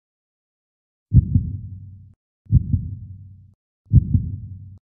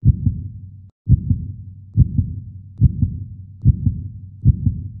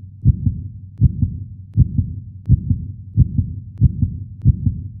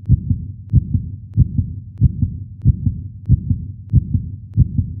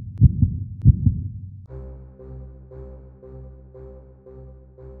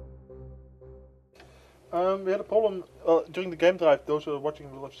We had a problem during the game drive. Those who are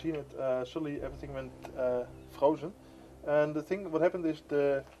watching will have seen it. Suddenly everything went frozen, and what happened is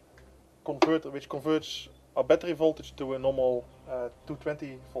the converter, which converts our battery voltage to a normal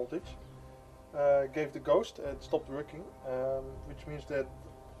 220 voltage, gave the ghost and it stopped working, which means that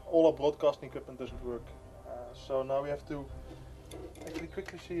all our broadcasting equipment doesn't work. So now we have to actually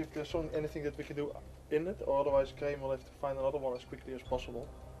quickly see if there's anything that we can do in it, or otherwise Graham will have to find another one as quickly as possible.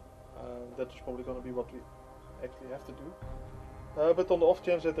 That is probably going to be what we actually have to do. But on the off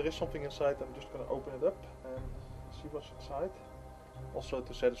chance that there is something inside, I'm just going to open it up and see what's inside. Also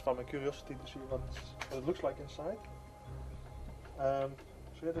to satisfy my curiosity to see what it looks like inside. So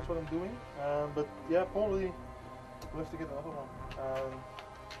yeah, that's what I'm doing. But yeah, probably we'll have to get another one.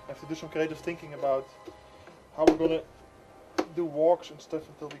 I have to do some creative thinking about how we're going to do walks and stuff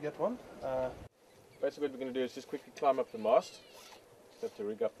until we get one. Basically what we're going to do is just quickly climb up the mast. Just have to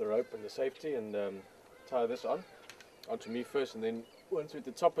rig up the rope and the safety and tie this onto me first, and then once we're at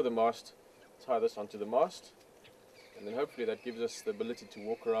the top of the mast, tie this onto the mast, and then hopefully that gives us the ability to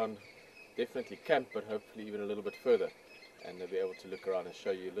walk around, definitely camp, but hopefully even a little bit further, and be able to look around and show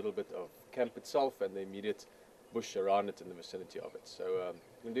you a little bit of camp itself and the immediate bush around it and the vicinity of it. So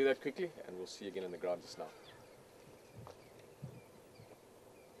we'll do that quickly and we'll see you again in the ground just now.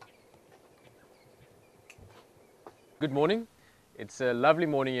 Good morning. It's a lovely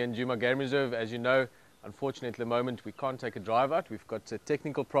morning here in Djuma Game Reserve. As you know, unfortunately at the moment we can't take a drive out. We've got a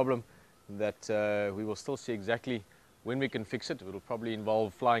technical problem that we will still see exactly when we can fix it. It will probably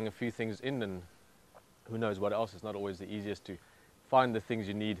involve flying a few things in, and who knows what else. It's not always the easiest to find the things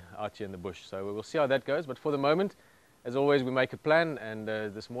you need out here in the bush. So we'll see how that goes. But for the moment, as always, we make a plan, and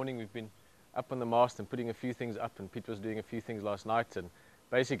this morning we've been up on the mast and putting a few things up, and Pete was doing a few things last night, and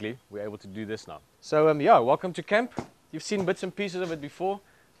basically we're able to do this now. So yeah, welcome to camp. You've seen bits and pieces of it before,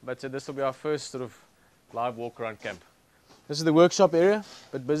 but this will be our first sort of live walk around camp. This is the workshop area.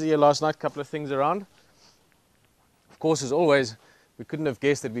 A bit busy here last night, couple of things around. Of course, as always, we couldn't have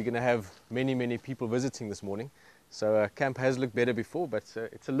guessed that we're going to have many people visiting this morning. So camp has looked better before, but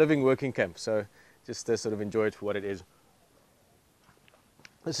it's a living, working camp. So just sort of enjoy it for what it is.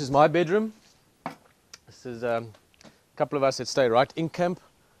 This is my bedroom. This is a couple of us that stay right in camp.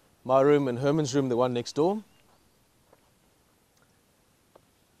 My room and Herman's room, the one next door.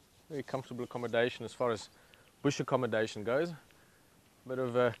 Very comfortable accommodation as far as bush accommodation goes. Bit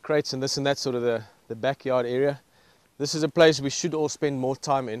of crates and this and that, sort of the backyard area. This is a place we should all spend more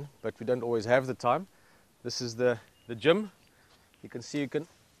time in, but we don't always have the time. This is the gym. You can see you can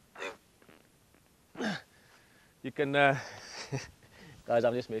guys,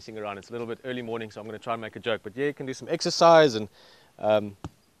 I'm just messing around. It's a little bit early morning, so I'm going to try and make a joke. But yeah, you can do some exercise and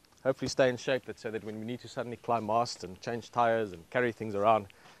hopefully stay in shape, so that when we need to suddenly climb masts and change tires and carry things around,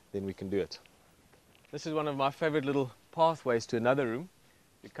 then we can do it. This is one of my favorite little pathways to another room.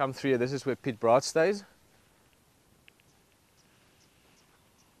 You come through here, this is where Pete Braat stays.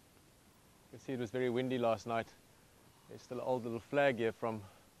 You can see it was very windy last night. There's still an old little flag here from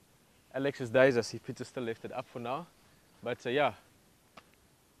Alex's days. I see Peter still left it up for now. But yeah.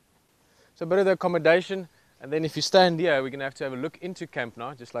 So a bit of the accommodation, and then if you stand here, we're going to have a look into camp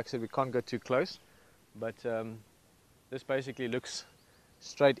now. Just like I said, we can't go too close. But this basically looks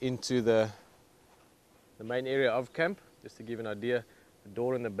straight into the main area of camp. Just to give an idea, the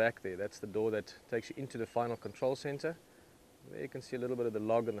door in the back there, that's the door that takes you into the final control center. There you can see a little bit of the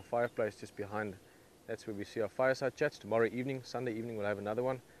log and the fireplace just behind. That's where we see our fireside chats. Tomorrow evening, Sunday evening, we'll have another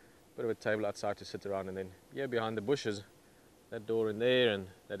one. Bit of a table outside to sit around, and then yeah, behind the bushes, that door in there and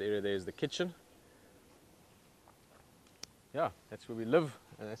that area there is the kitchen. Yeah, that's where we live,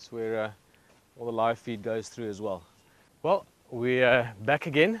 and that's where all the live feed goes through as well. Well, we're back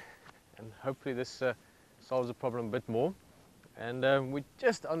again, and hopefully this solves the problem a bit more. And we're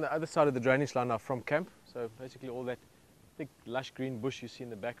just on the other side of the drainage line now from camp. So basically all that thick lush green bush you see in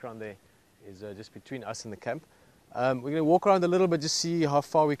the background there is just between us and the camp. We're going to walk around a little bit, just see how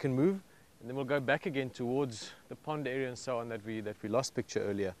far we can move, and then we'll go back again towards the pond area and so on that we lost picture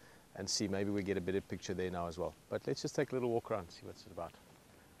earlier, and see maybe we get a better picture there now as well. But let's just take a little walk around, see what it's about.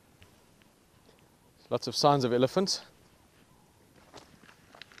 There's lots of signs of elephants.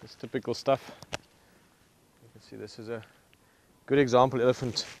 It's typical stuff. You can see this is a good example,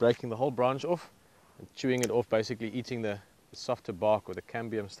 elephant breaking the whole branch off and chewing it off, basically eating the softer bark or the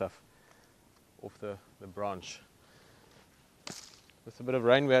cambium stuff off the branch. With a bit of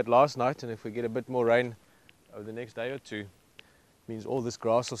rain we had last night, and if we get a bit more rain over the next day or two, it means all this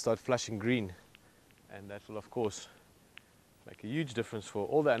grass will start flashing green, and that will of course make a huge difference for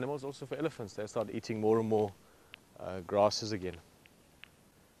all the animals, also for elephants. They'll start eating more and more grasses again.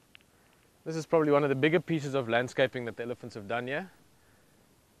 This is probably one of the bigger pieces of landscaping that the elephants have done here.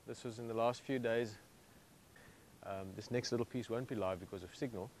 This was in the last few days. This next little piece won't be live because of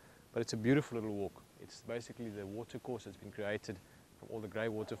signal, but it's a beautiful little walk. It's basically the water course that's been created from all the grey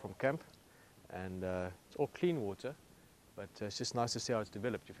water from camp, and it's all clean water, but it's just nice to see how it's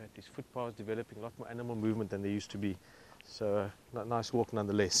developed. You've had these footpaths developing, a lot more animal movement than there used to be, so nice walk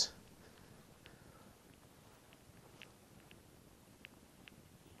nonetheless.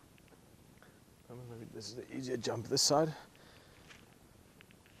 Maybe this is the easier jump this side.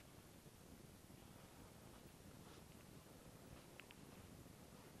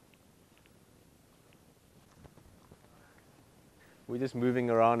 We're just moving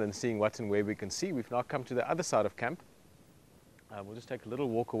around and seeing what and where we can see. We've now come to the other side of camp. We'll just take a little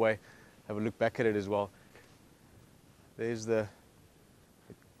walk away, have a look back at it as well. There's the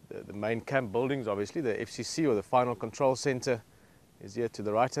main camp buildings, obviously. The FCC, or the Final Control Center, is here to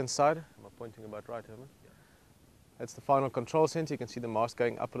the right-hand side. Am I pointing about right, Herman? Yeah. That's the Final Control Center. You can see the mast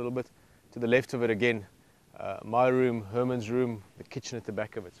going up a little bit. To the left of it again, my room, Herman's room, the kitchen at the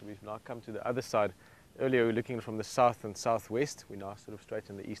back of it. So we've now come to the other side. Earlier we were looking from the south and southwest. We're now sort of straight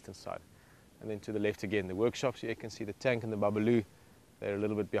on the eastern side. And then to the left again, the workshops. Here you can see the tank and the babaloo. They're a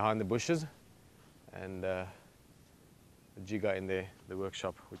little bit behind the bushes. And the Jiga in there, the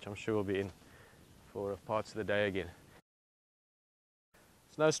workshop, which I'm sure will be in for parts of the day again.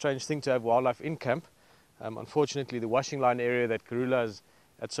 It's no strange thing to have wildlife in camp. Unfortunately, the washing line area that Karula has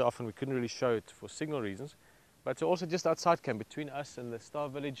had so often, we couldn't really show it for signal reasons. But also just outside camp, between us and the Star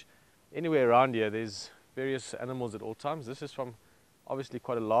Village, anywhere around here, there's various animals at all times. This is from obviously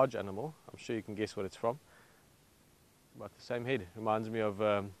quite a large animal. I'm sure you can guess what it's from. About the same head. Reminds me of,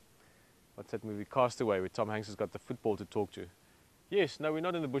 what's that movie, Castaway, where Tom Hanks has got the football to talk to. Yes, no, we're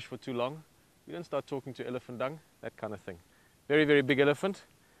not in the bush for too long. We don't start talking to elephant dung, that kind of thing. Very, very big elephant.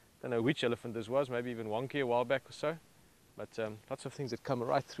 Don't know which elephant this was, maybe even wonky a while back or so. But lots of things that come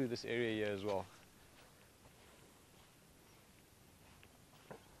right through this area here as well.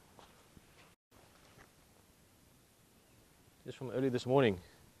 Just from early this morning,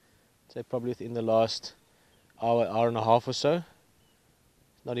 I'd say probably within the last hour and a half or so.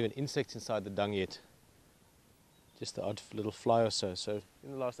 Not even insects inside the dung yet. Just the odd little fly or so. So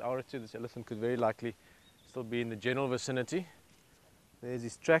in the last hour or two, this elephant could very likely still be in the general vicinity. There's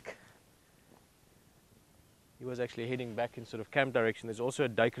his track. He was actually heading back in sort of camp direction. There's also a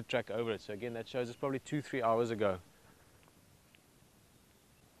duiker track over it. So again, that shows us probably 2-3 hours ago.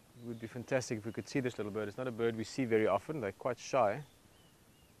 It would be fantastic if we could see this little bird. It's not a bird we see very often. They're quite shy.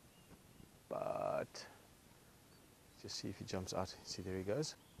 But let's just see if he jumps out. See, there he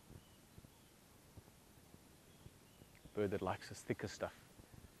goes. Bird that likes the thicker stuff.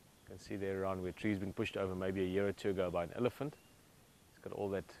 You can see there around where trees been pushed over maybe a year or two ago by an elephant. It's got all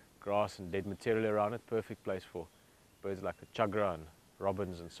that grass and dead material around it. Perfect place for birds like the chagra and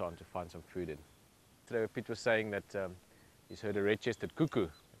robins and so on to find some food in. Today Piet was saying that he's heard a red-chested cuckoo,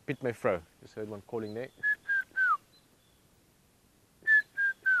 Piet my vrouw. Just heard one calling there.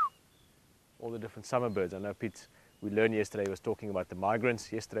 All the different summer birds. I know Piet, we learned yesterday, was talking about the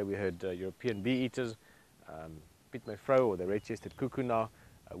migrants. Yesterday we heard European bee-eaters, Piet my vrouw, or the red-chested cuckoo now,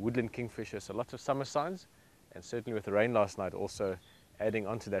 woodland kingfisher. So lots of summer signs, and certainly with the rain last night also adding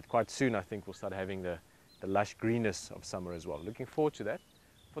onto that. Quite soon I think we'll start having the lush greenness of summer as well. Looking forward to that.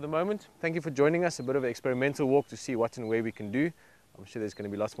 For the moment, thank you for joining us. A bit of an experimental walk to see what and where we can do. I'm sure there's going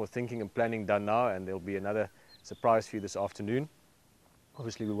to be lots more thinking and planning done now, and there'll be another surprise for you this afternoon.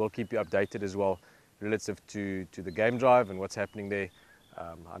 Obviously we will keep you updated as well relative to the game drive and what's happening there.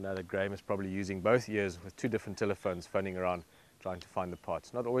 I know that Graham is probably using both ears with 2 different telephones, phoning around trying to find the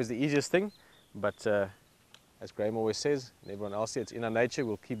parts. Not always the easiest thing, but as Graham always says, and everyone else here, it's in our nature.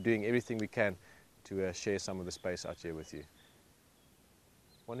 We'll keep doing everything we can to share some of the space out here with you.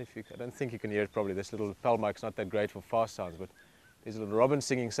 I don't think you can hear it probably. This little lapel mic's not that great for fast sounds, but there's a little robin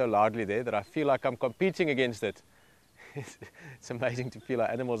singing so loudly there that I feel like I'm competing against it. It's amazing to feel our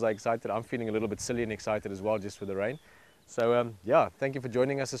animals are excited. I'm feeling a little bit silly and excited as well just for the rain. So yeah, thank you for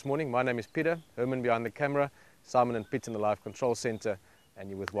joining us this morning. My name is Peter, Herman behind the camera, Simon and Piet in the Live Control Center, and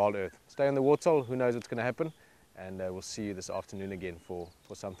you're with WildEarth. Stay on the warthol, who knows what's going to happen, and we'll see you this afternoon again for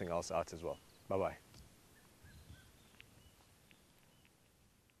something else out as well. Bye-bye.